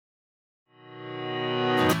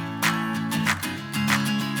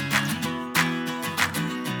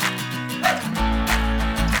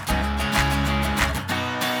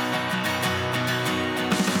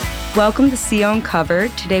Welcome to CEO Uncovered.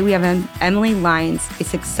 Today we have Emily Lyons, a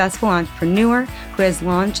successful entrepreneur who has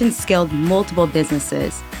launched and scaled multiple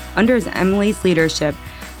businesses. Under Emily's leadership,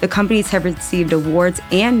 the companies have received awards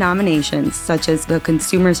and nominations such as the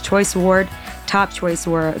Consumer's Choice Award, Top Choice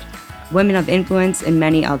Award, Women of Influence, and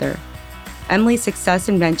many other. Emily's success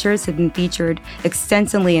and ventures have been featured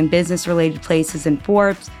extensively in business-related places in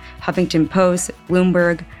Forbes, Huffington Post,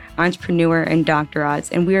 Bloomberg, Entrepreneur, and Dr.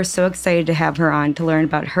 Oz, and we are so excited to have her on to learn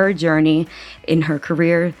about her journey in her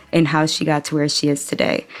career and how she got to where she is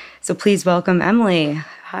today. So please welcome Emily.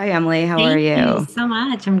 Hi, Emily. How are you? Thank you so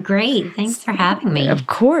much. I'm great. Thanks for having me. Of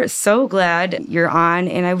course. So glad you're on.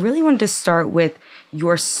 And I really wanted to start with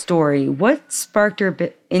your story. What sparked your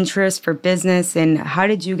interest for business and how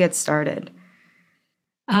did you get started?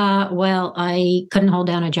 Well, I couldn't hold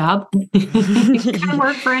down a job. Couldn't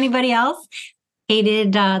work for anybody else.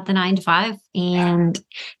 Hated the 9 to 5 and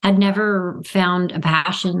had never found a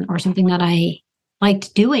passion or something that I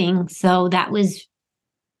liked doing. So that was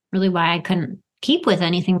really why I couldn't keep with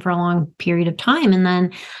anything for a long period of time. And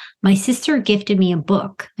then my sister gifted me a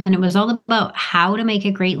book, and it was all about how to make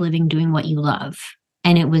a great living doing what you love.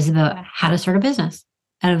 And it was about how to start a business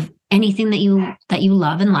out of anything that you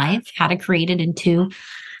love in life, how to create it into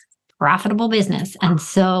profitable business. And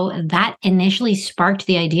so that initially sparked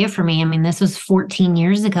the idea for me. I mean, this was 14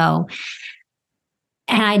 years ago,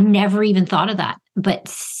 and I'd never even thought of that. But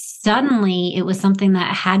suddenly it was something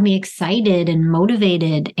that had me excited and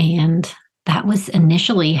motivated. And that was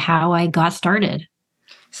initially how I got started.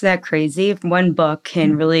 Isn't that crazy? One book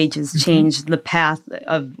can really just change the path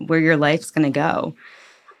of where your life's going to go.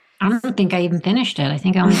 I don't think I even finished it. I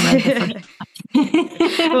think I only read the first.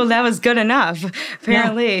 Well, that was good enough,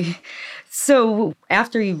 apparently. Yeah. So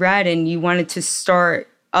after you read and you wanted to start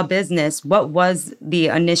a business, what was the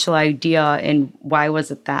initial idea and why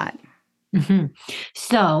was it that? Mm-hmm.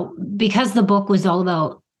 So because the book was all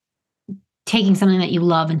about taking something that you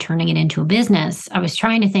love and turning it into a business, I was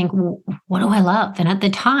trying to think, well, what do I love? And at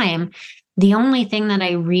the time, the only thing that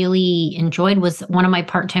I really enjoyed was one of my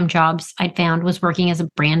part-time jobs I'd found was working as a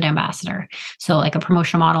brand ambassador. So like a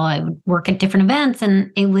promotional model, I would work at different events and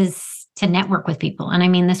it was to network with people. And I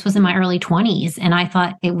mean, this was in my early 20s and I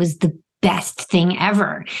thought it was the best thing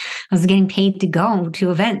ever. I was getting paid to go to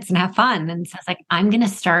events and have fun. And so I was like, I'm going to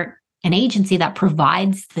start an agency that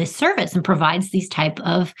provides this service and provides these type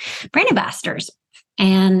of brand ambassadors.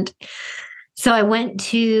 And so I went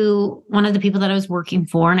to one of the people that I was working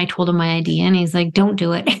for and I told him my idea and he's like, don't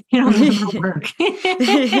do it. It'll never work.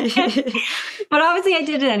 But obviously I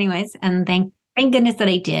did it anyways. And thank goodness that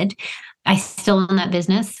I did. I still own that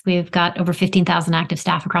business. We've got over 15,000 active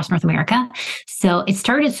staff across North America. So it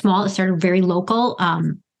started small. It started very local,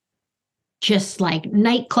 just like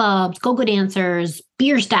nightclubs, go-go dancers,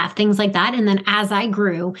 beer staff, things like that. And then as I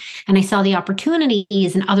grew and I saw the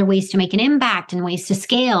opportunities and other ways to make an impact and ways to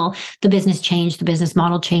scale, the business changed, the business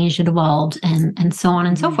model changed, it evolved, and so on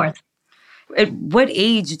and so forth. At what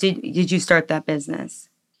age did you start that business?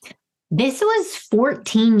 This was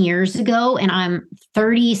 14 years ago, and I'm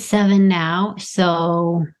 37 now.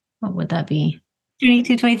 So what would that be?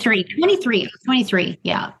 22, 23, 23,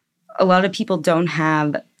 yeah. A lot of people don't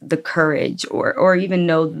have the courage or even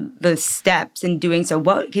know the steps in doing so.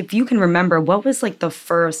 What, if you can remember, what was like the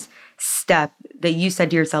first step that you said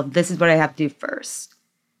to yourself, this is what I have to do first?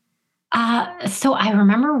 So I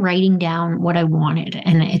remember writing down what I wanted.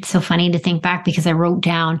 And it's so funny to think back because I wrote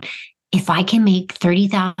down, if I can make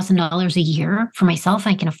 $30,000 a year for myself,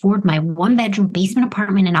 I can afford my 1-bedroom basement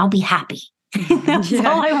apartment and I'll be happy. That's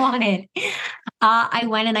all I wanted. I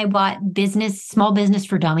went and I bought Small Business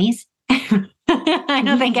for Dummies. I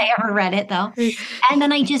don't think I ever read it though. And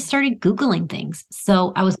then I just started Googling things.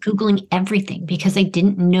 So I was Googling everything because I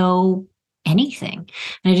didn't know anything.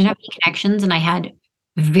 And I didn't have any connections and I had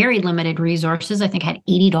very limited resources. I think I had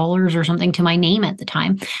 $80 or something to my name at the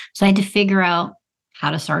time. So I had to figure out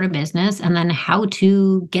how to start a business and then how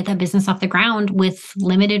to get that business off the ground with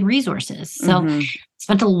limited resources. So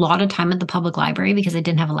spent a lot of time at the public library because I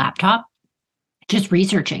didn't have a laptop, just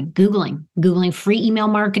researching, Googling free email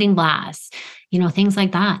marketing blasts, things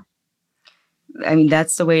like that. I mean,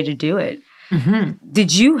 that's the way to do it. Mm-hmm.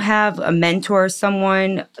 Did you have a mentor,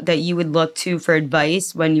 someone that you would look to for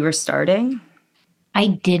advice when you were starting? I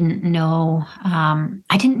didn't know.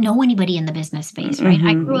 I didn't know anybody in the business space, right?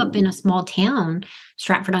 I grew up in a small town,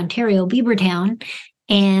 Stratford, Ontario, Beavertown,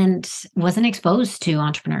 and wasn't exposed to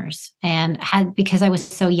entrepreneurs. And because I was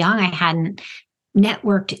so young, I hadn't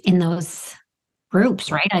networked in those groups,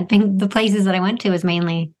 right? I think the places that I went to was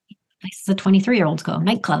mainly places that 23-year-olds go,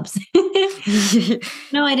 nightclubs.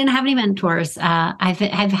 No, I didn't have any mentors. I've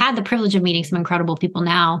had the privilege of meeting some incredible people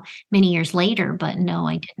now, many years later, but no,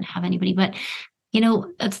 I didn't have anybody. But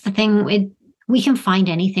that's the thing. We can find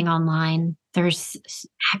anything online. There's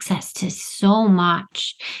access to so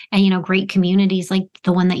much, and great communities like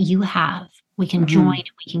the one that you have. We can join.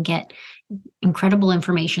 We can get incredible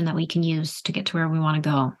information that we can use to get to where we want to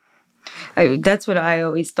go. That's what I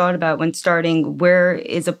always thought about when starting. Where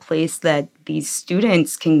is a place that these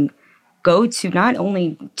students can go to, not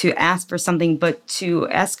only to ask for something, but to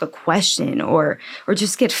ask a question or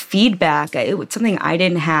just get feedback? It was something I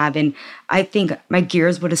didn't have. And I think my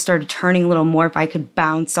gears would have started turning a little more if I could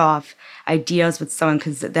bounce off ideas with someone,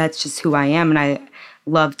 because that's just who I am. And I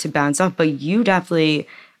love to bounce off. But you definitely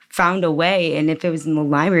found a way. And if it was in the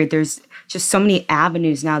library, there's just so many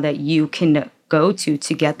avenues now that you can go to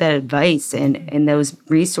get that advice and those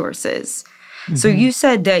resources. So you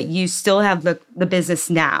said that you still have the business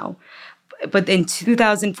now, but in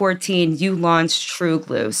 2014, you launched True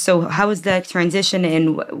Glue. So how was that transition,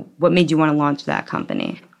 and what made you want to launch that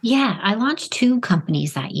company? Yeah, I launched 2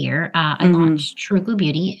 companies that year. I launched True Glue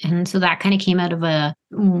Beauty. And so that kind of came out of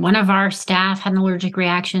one of our staff had an allergic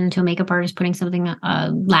reaction to a makeup artist putting something,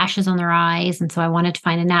 lashes on their eyes. And so I wanted to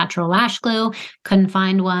find a natural lash glue, couldn't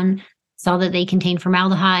find one. Saw that they contained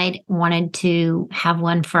formaldehyde, wanted to have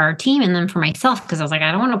one for our team and then for myself, because I was like,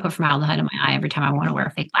 I don't want to put formaldehyde in my eye every time I want to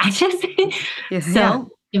wear fake lashes.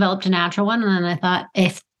 So developed a natural one. And then I thought,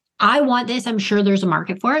 if I want this, I'm sure there's a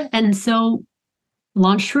market for it. And so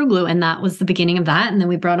launched True Glue, and that was the beginning of that. And then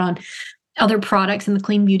we brought on other products in the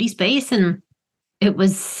clean beauty space, and it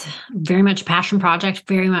was very much a passion project,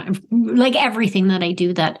 very much like everything that I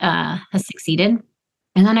do that has succeeded.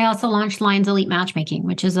 And then I also launched Lyons Elite Matchmaking,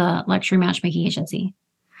 which is a luxury matchmaking agency.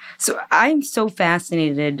 So I'm so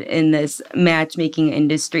fascinated in this matchmaking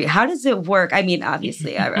industry. How does it work? I mean,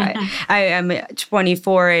 obviously, I am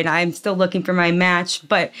 24 and I'm still looking for my match.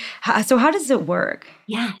 But so how does it work?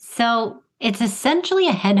 Yeah. So it's essentially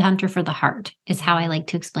a headhunter for the heart, is how I like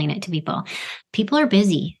to explain it to people. People are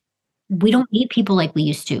busy. We don't meet people like we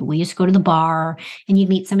used to. We used to go to the bar and you'd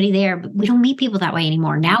meet somebody there, but we don't meet people that way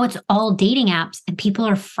anymore. Now it's all dating apps, and people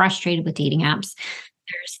are frustrated with dating apps.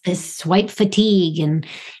 There's this swipe fatigue and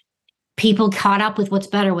people caught up with what's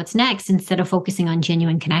better, what's next, instead of focusing on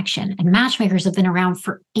genuine connection. And matchmakers have been around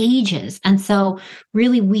for ages. And so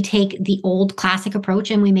really we take the old classic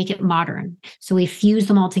approach and we make it modern. So we fuse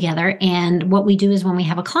them all together. And what we do is when we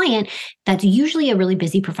have a client that's usually a really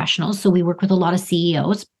busy professional, so we work with a lot of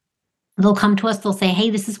CEOs, they'll come to us, they'll say,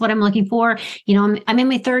 hey, this is what I'm looking for. I'm in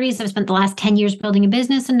my 30s. I've spent the last 10 years building a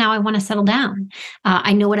business, and now I want to settle down.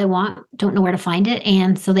 I know what I want, don't know where to find it.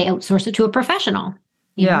 And so they outsource it to a professional.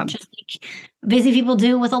 Just like busy people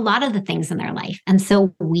do with a lot of the things in their life. And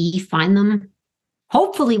so we find them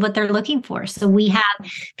hopefully what they're looking for. So we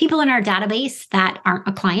have people in our database that aren't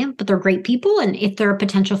a client, but they're great people. And if they're a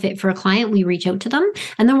potential fit for a client, we reach out to them.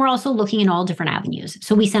 And then we're also looking in all different avenues.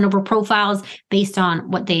 So we send over profiles based on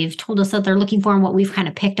what they've told us that they're looking for and what we've kind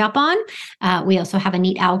of picked up on. We also have a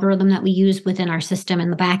neat algorithm that we use within our system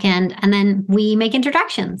in the back end. And then we make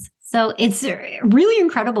introductions. So it's really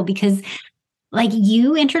incredible because like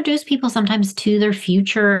you introduce people sometimes to their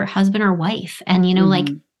future husband or wife. And, like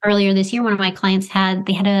earlier this year, one of my clients had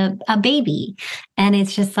a baby, and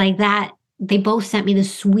it's just like that. They both sent me the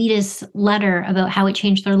sweetest letter about how it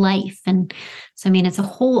changed their life. And so, I mean, it's a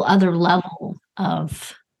whole other level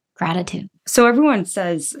of gratitude. So everyone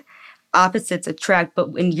says opposites attract, but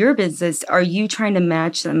in your business, are you trying to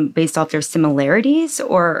match them based off their similarities,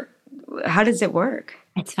 or how does it work?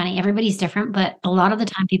 It's funny. Everybody's different, but a lot of the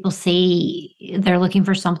time people say they're looking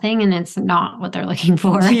for something and it's not what they're looking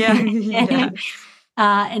for. Yeah.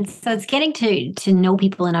 And so it's getting to know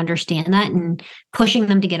people and understand that and pushing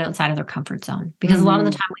them to get outside of their comfort zone. Because a lot of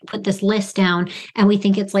the time we put this list down and we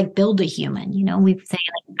think it's like build a human. We say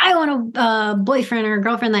like, I want a boyfriend or a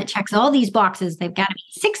girlfriend that checks all these boxes. They've got to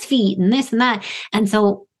be 6 feet and this and that. And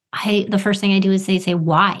so the first thing I do is say,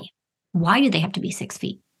 why? Why do they have to be 6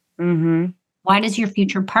 feet? Why does your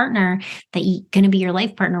future partner that you're going to be your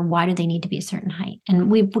life partner, why do they need to be a certain height?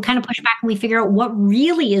 And we kind of push back and we figure out what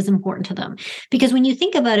really is important to them. Because when you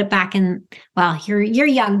think about it back in, well, you're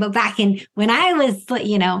young, but back in when I was,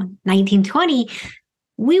 19, 20,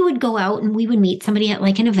 we would go out and we would meet somebody at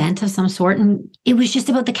like an event of some sort. And it was just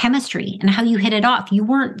about the chemistry and how you hit it off. You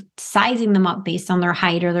weren't sizing them up based on their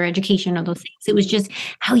height or their education or those things. It was just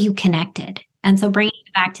how you connected. And so bringing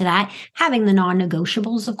it back to that, having the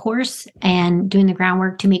non-negotiables, of course, and doing the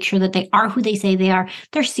groundwork to make sure that they are who they say they are.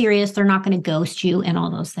 They're serious. They're not going to ghost you and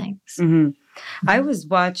all those things. I was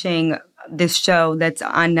watching this show that's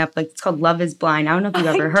on Netflix. It's called Love is Blind. I don't know if you've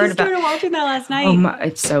ever heard just about it. started watching that last night. Oh my,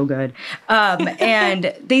 it's so good.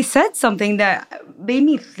 And they said something that made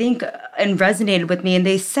me think and resonated with me. And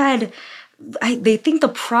they said, they think the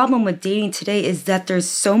problem with dating today is that there's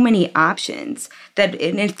so many options. And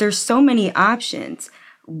if there's so many options,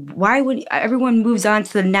 why would everyone moves on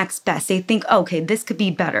to the next best? They think, okay, this could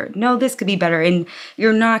be better. No, this could be better. And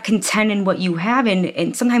you're not content in what you have.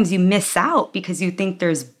 And sometimes you miss out because you think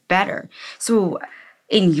there's better. So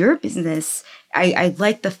in your business, I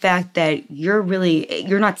like the fact that you're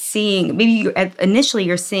not seeing, initially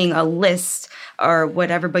you're seeing a list or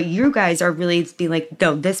whatever, but you guys are really being like,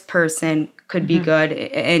 no, this person could be good.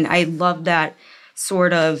 And I love that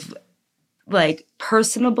sort of like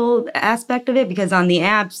personable aspect of it, because on the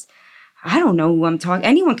apps, I don't know who I'm talking.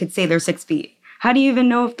 Anyone could say they're 6 feet. How do you even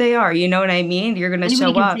know if they are? You know what I mean? You're going to show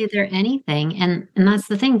up. Anybody can say they're anything. And that's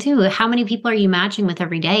the thing too. How many people are you matching with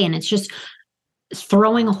every day? And it's just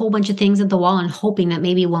throwing a whole bunch of things at the wall and hoping that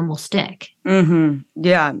maybe one will stick.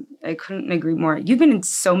 Yeah, I couldn't agree more. You've been in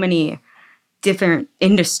so many different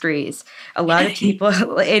industries, a lot of people,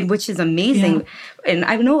 and which is amazing. Yeah. And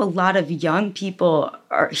I know a lot of young people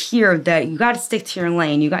are here that you got to stick to your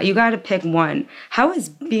lane. You got to pick one. How has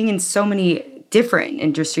being in so many different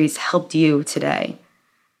industries helped you today?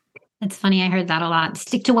 It's funny. I heard that a lot.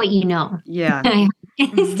 Stick to what you know. Yeah.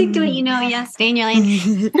 Stick to what you know. Yeah. Stay in your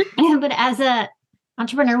lane. But as a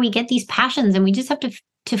entrepreneur, we get these passions and we just have to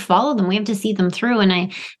follow them. We have to see them through. And I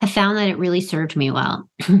have found that it really served me well.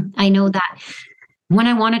 I know that when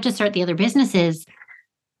I wanted to start the other businesses,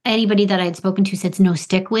 anybody that I had spoken to said, no,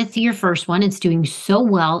 stick with your first one. It's doing so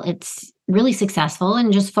well. It's really successful,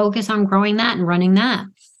 and just focus on growing that and running that.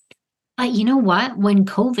 But you know what? When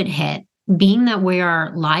COVID hit, being that we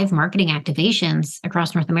are live marketing activations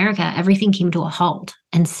across North America, everything came to a halt.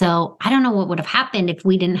 And so I don't know what would have happened if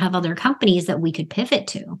we didn't have other companies that we could pivot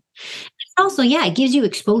to. Also, it gives you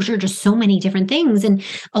exposure to so many different things. And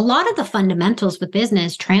a lot of the fundamentals with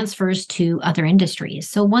business transfers to other industries.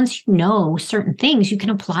 So once you know certain things, you can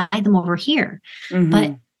apply them over here.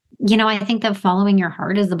 But, I think that following your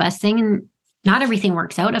heart is the best thing. And not everything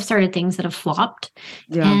works out. I've started things that have flopped.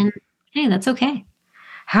 Yeah. And hey, that's okay.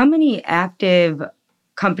 How many active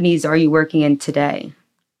companies are you working in today?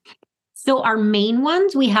 So our main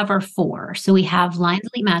ones, we have our 4. So we have Lyons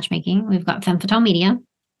Elite Matchmaking. We've got Femme Fatale Media.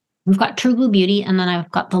 We've got True Blue Beauty. And then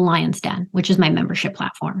I've got the Lyons Den, which is my membership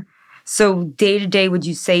platform. So day to day, would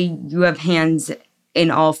you say you have hands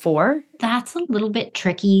in all 4? That's a little bit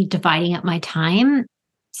tricky dividing up my time.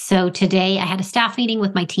 So today I had a staff meeting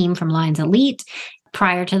with my team from Lyons Elite.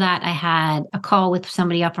 Prior to that, I had a call with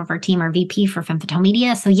somebody off of our team, our VP for Femme Fatale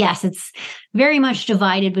Media. So yes, it's very much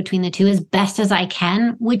divided between the two as best as I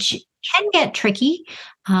can, which can get tricky,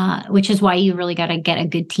 which is why you really got to get a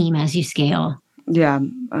good team as you scale. Yeah,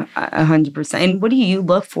 100%. And what do you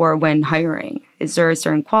look for when hiring? Is there a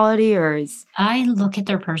certain quality I look at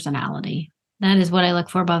their personality. That is what I look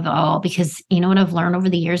for above all, because you know what I've learned over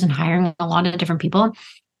the years in hiring a lot of different people?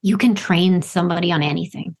 You can train somebody on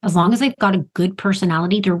anything. As long as they've got a good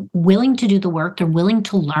personality, they're willing to do the work, they're willing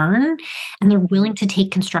to learn, and they're willing to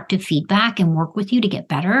take constructive feedback and work with you to get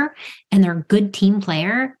better, and they're a good team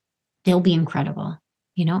player, they'll be incredible.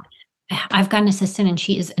 I've got an assistant and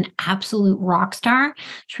she is an absolute rock star.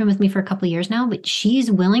 She's been with me for a couple of years now, but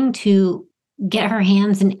she's willing to get her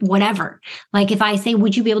hands in whatever. Like if I say,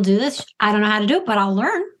 would you be able to do this? I don't know how to do it, but I'll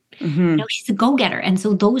learn. She's a go-getter. And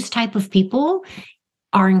so those type of people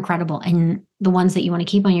are incredible, and the ones that you want to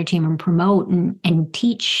keep on your team and promote and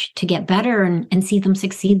teach to get better and see them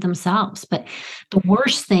succeed themselves. But the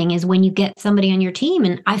worst thing is when you get somebody on your team,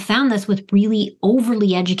 and I found this with really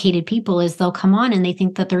overly educated people, is they'll come on and they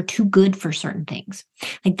think that they're too good for certain things.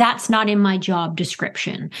 Like, that's not in my job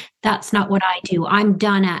description. That's not what I do. I'm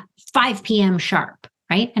done at 5 p.m. sharp.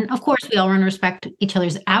 Right. And of course, we all want to respect each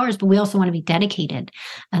other's hours, but we also want to be dedicated.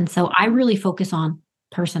 And so I really focus on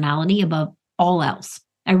personality above all else.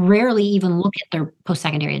 I rarely even look at their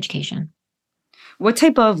post-secondary education. What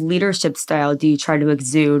type of leadership style do you try to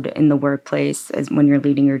exude in the workplace when you're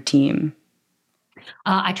leading your team?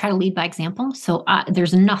 I try to lead by example. So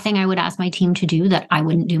there's nothing I would ask my team to do that I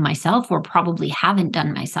wouldn't do myself or probably haven't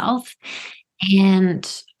done myself.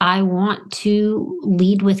 And I want to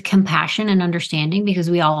lead with compassion and understanding,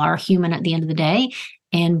 because we all are human at the end of the day.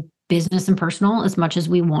 And business and personal, as much as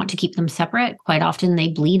we want to keep them separate, quite often they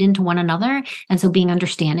bleed into one another. And so being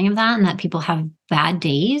understanding of that, and that people have bad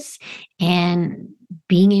days, and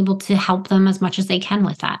being able to help them as much as they can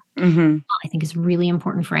with that, I think is really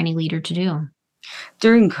important for any leader to do.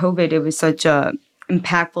 During COVID, it was such a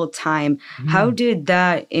impactful time. How Mhm. did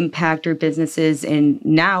that impact your businesses? And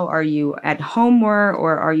now are you at home more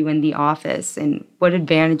or are you in the office? And what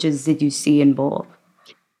advantages did you see in both?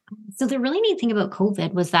 So the really neat thing about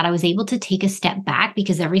COVID was that I was able to take a step back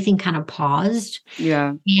because everything kind of paused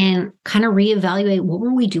Yeah. and kind of reevaluate what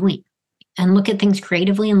were we doing and look at things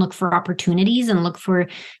creatively and look for opportunities and look for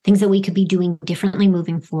things that we could be doing differently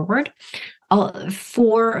moving forward.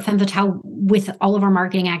 For Femme Fatale, with all of our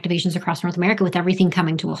marketing activations across North America, with everything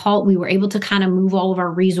coming to a halt, we were able to kind of move all of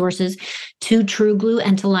our resources to True Glue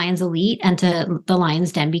and to Lyons Elite and to the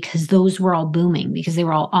Lyons Den because those were all booming because they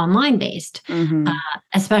were all online based. Uh, Mm-hmm.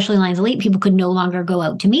 Especially Lyons Elite, people could no longer go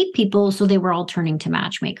out to meet people, so they were all turning to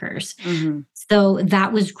matchmakers. Mm-hmm. So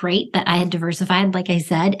that was great that I had diversified, like I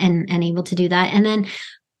said, and able to do that. And then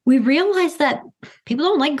we realized that people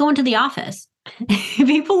don't like going to the office.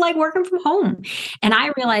 People like working from home. And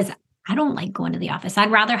I realized I don't like going to the office.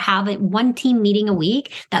 I'd rather have it one team meeting a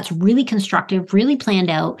week that's really constructive, really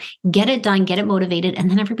planned out, get it done, get it motivated,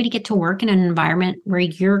 and then everybody get to work in an environment where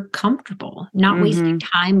you're comfortable, not wasting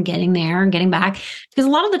Mm-hmm. time getting there and getting back. Because a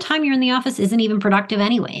lot of the time you're in the office isn't even productive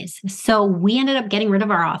anyways. So we ended up getting rid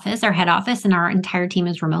of our office, our head office, and our entire team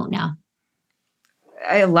is remote now.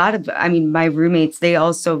 My roommates,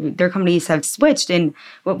 their companies have switched. And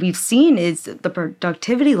what we've seen is the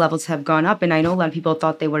productivity levels have gone up. And I know a lot of people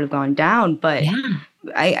thought they would have gone down, but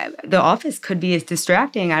Yeah. the office could be as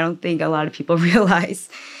distracting. I don't think a lot of people realize.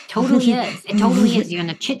 Totally is. It totally is. You're in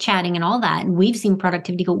the chit chatting and all that. And we've seen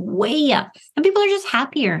productivity go way up. And people are just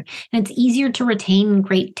happier. And it's easier to retain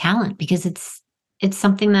great talent because it's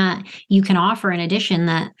something that you can offer in addition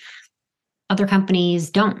that other companies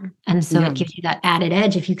don't. And so Yeah. it gives you that added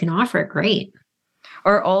edge if you can offer it, great.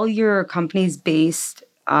 Are all your companies based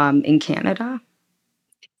in Canada?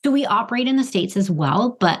 So we operate in the States as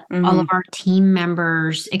well, but all of Mm-hmm. our team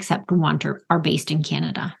members except one are based in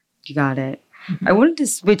Canada. You got it. I Mhm. wanted to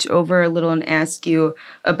switch over a little and ask you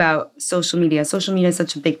about social media. Social media is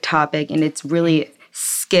such a big topic, and it's really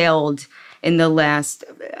scaled in the last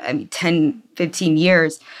 10, 15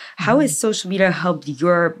 years. How Mhm. has social media helped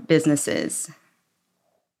your businesses?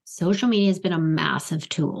 Social media has been a massive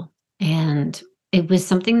tool. And it was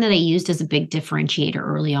something that I used as a big differentiator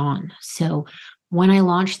early on. So when I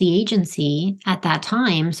launched the agency at that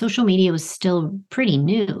time, social media was still pretty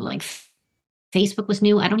new. Like Facebook was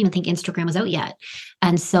new. I don't even think Instagram was out yet.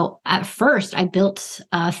 And so at first, I built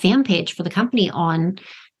a fan page for the company on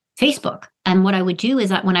Facebook. And what I would do is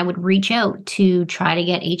that when I would reach out to try to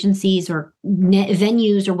get agencies or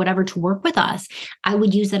venues or whatever to work with us, I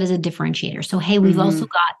would use that as a differentiator. So, hey, we've also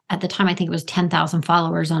Mm-hmm. got at the time, I think it was 10,000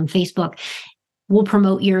 followers on Facebook. We'll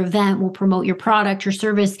promote your event, we'll promote your product, your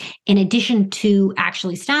service. In addition to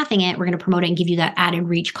actually staffing it, we're going to promote it and give you that added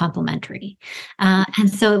reach complimentary. And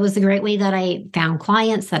so it was a great way that I found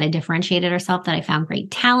clients, that I differentiated ourselves, that I found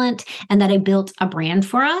great talent, and that I built a brand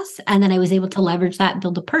for us. And then I was able to leverage that,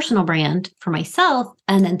 build a personal brand for myself.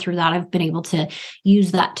 And then through that, I've been able to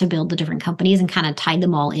use that to build the different companies and kind of tie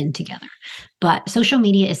them all in together. But social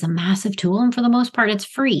media is a massive tool. And for the most part, it's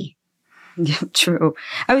free. Yeah, true.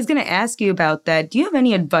 I was going to ask you about that. Do you have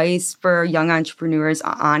any advice for young entrepreneurs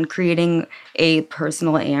on creating a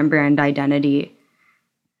personal and brand identity?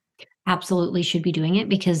 Absolutely should be doing it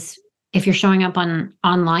because if you're showing up on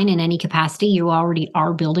online in any capacity, you already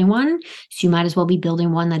are building one. So you might as well be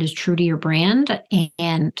building one that is true to your brand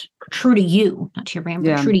and true to you, not to your brand,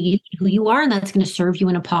 but Yeah. true to you, who you are, and that's going to serve you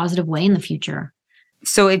in a positive way in the future.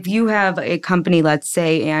 So if you have a company, let's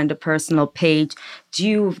say, and a personal page, do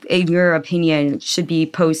you, in your opinion, should be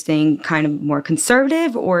posting kind of more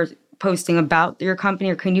conservative or posting about your company,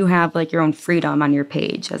 or can you have like your own freedom on your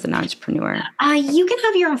page as an entrepreneur? You can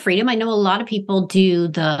have your own freedom. I know a lot of people do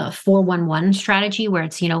the 411 strategy where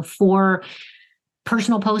it's, four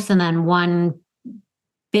personal posts and then one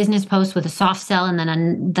business post with a soft sell, and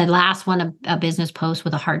then the last one, a business post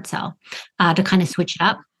with a hard sell to kind of switch it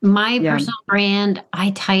up. My Yeah. personal brand, I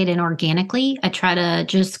tie it in organically. I try to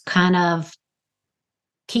just kind of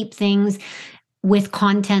keep things with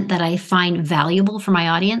content that I find valuable for my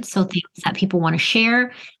audience. So things that people want to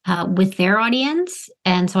share with their audience.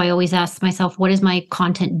 And so I always ask myself, what is my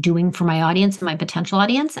content doing for my audience and my potential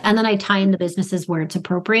audience? And then I tie in the businesses where it's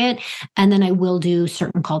appropriate. And then I will do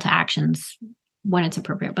certain call to actions when it's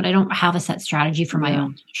appropriate. But I don't have a set strategy for my Yeah.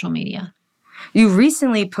 own social media. You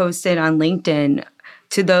recently posted on LinkedIn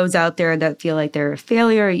to those out there that feel like they're a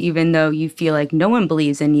failure, even though you feel like no one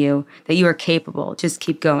believes in you, that you are capable. Just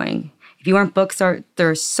keep going. If you aren't book smart, there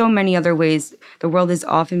are so many other ways. The world is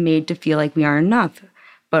often made to feel like we aren't enough,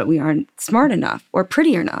 but we aren't smart enough or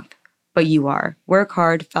pretty enough. But you are. Work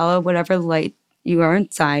hard, follow whatever light you are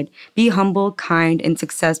inside. Be humble, kind, and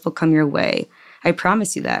successful come your way. I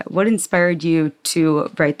promise you that. What inspired you to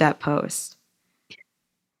write that post?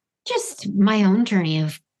 Just my own journey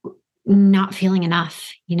of not feeling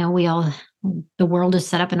enough. The world is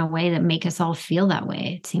set up in a way that make us all feel that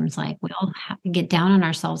way. It seems like we all have to get down on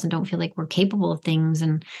ourselves and don't feel like we're capable of things.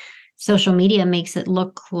 And social media makes it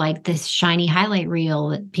look like this shiny highlight reel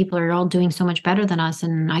that people are all doing so much better than us.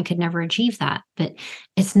 And I could never achieve that. But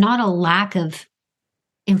it's not a lack of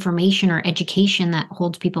information or education that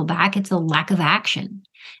holds people back. It's a lack of action.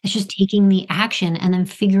 It's just taking the action and then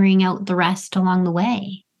figuring out the rest along the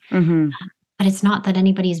way. Mm-hmm. But it's not that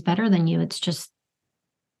anybody is better than you. It's just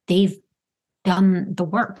they've done the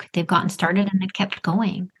work. They've gotten started and they've kept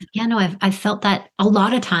going. Yeah, no, I've felt that a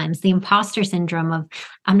lot of times, the imposter syndrome of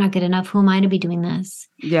I'm not good enough. Who am I to be doing this?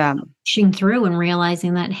 Yeah. Pushing through and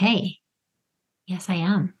realizing that, hey, yes, I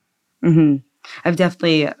am. Mm-hmm. I've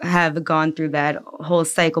definitely have gone through that whole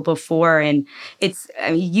cycle before. And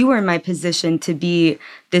you were in my position to be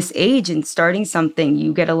this age and starting something.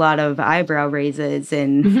 You get a lot of eyebrow raises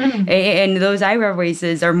and those eyebrow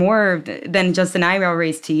raises are more than just an eyebrow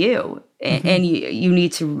raise to you. Mm-hmm. And you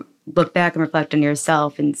need to look back and reflect on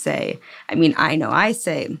yourself and say, I know I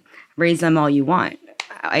say, raise them all you want.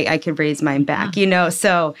 I could raise mine back,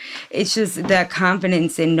 So it's just that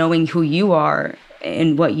confidence in knowing who you are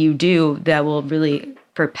and what you do that will really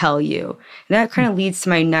propel you. And that kind of leads to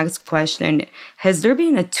my next question. Has there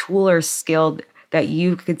been a tool or skill that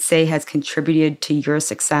you could say has contributed to your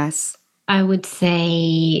success? I would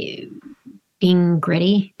say being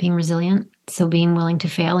gritty, being resilient. So being willing to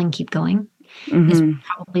fail and keep going is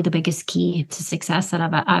probably the biggest key to success that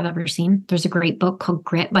I've ever seen. There's a great book called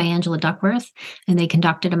Grit by Angela Duckworth, and they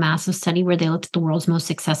conducted a massive study where they looked at the world's most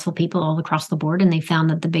successful people all across the board, and they found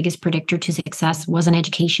that the biggest predictor to success wasn't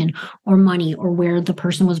education or money or where the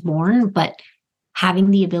person was born, but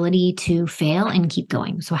having the ability to fail and keep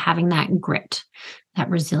going. So having that grit, that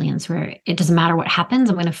resilience where it doesn't matter what happens,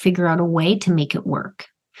 I'm going to figure out a way to make it work.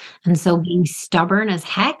 And so being stubborn as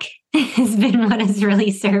heck has been what has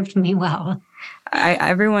really served me well.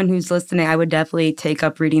 Everyone who's listening, I would definitely take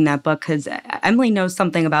up reading that book because Emily knows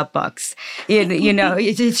something about books.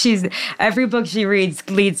 She's every book she reads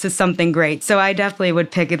leads to something great. So I definitely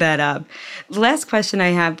would pick that up. The last question I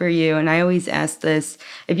have for you, and I always ask this,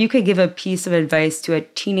 if you could give a piece of advice to a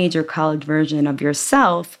teenage or college version of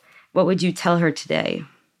yourself, what would you tell her today?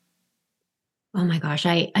 Oh my gosh,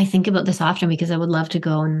 I think about this often because I would love to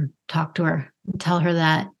go and talk to her and tell her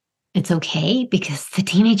that it's okay because the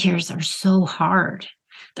teenage years are so hard.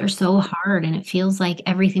 They're so hard. And it feels like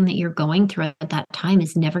everything that you're going through at that time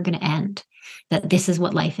is never going to end, that this is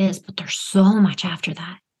what life is. But there's so much after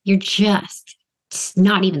that. You're just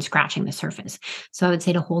not even scratching the surface. So I would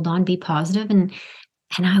say to hold on, be positive, and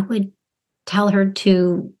I would tell her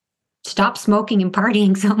to stop smoking and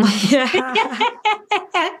partying so much. Yeah.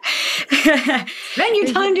 Spend your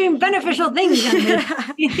time doing beneficial things.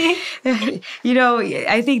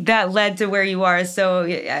 I think that led to where you are. So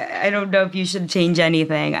I don't know if you should change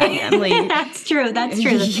anything. Emily. That's true. That's a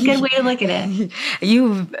good way to look at it.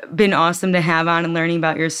 You've been awesome to have on and learning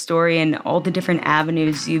about your story and all the different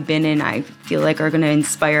avenues you've been in. I feel like are going to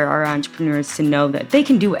inspire our entrepreneurs to know that they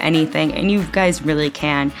can do anything, and you guys really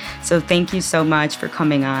can. So thank you so much for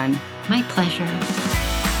coming on. My pleasure.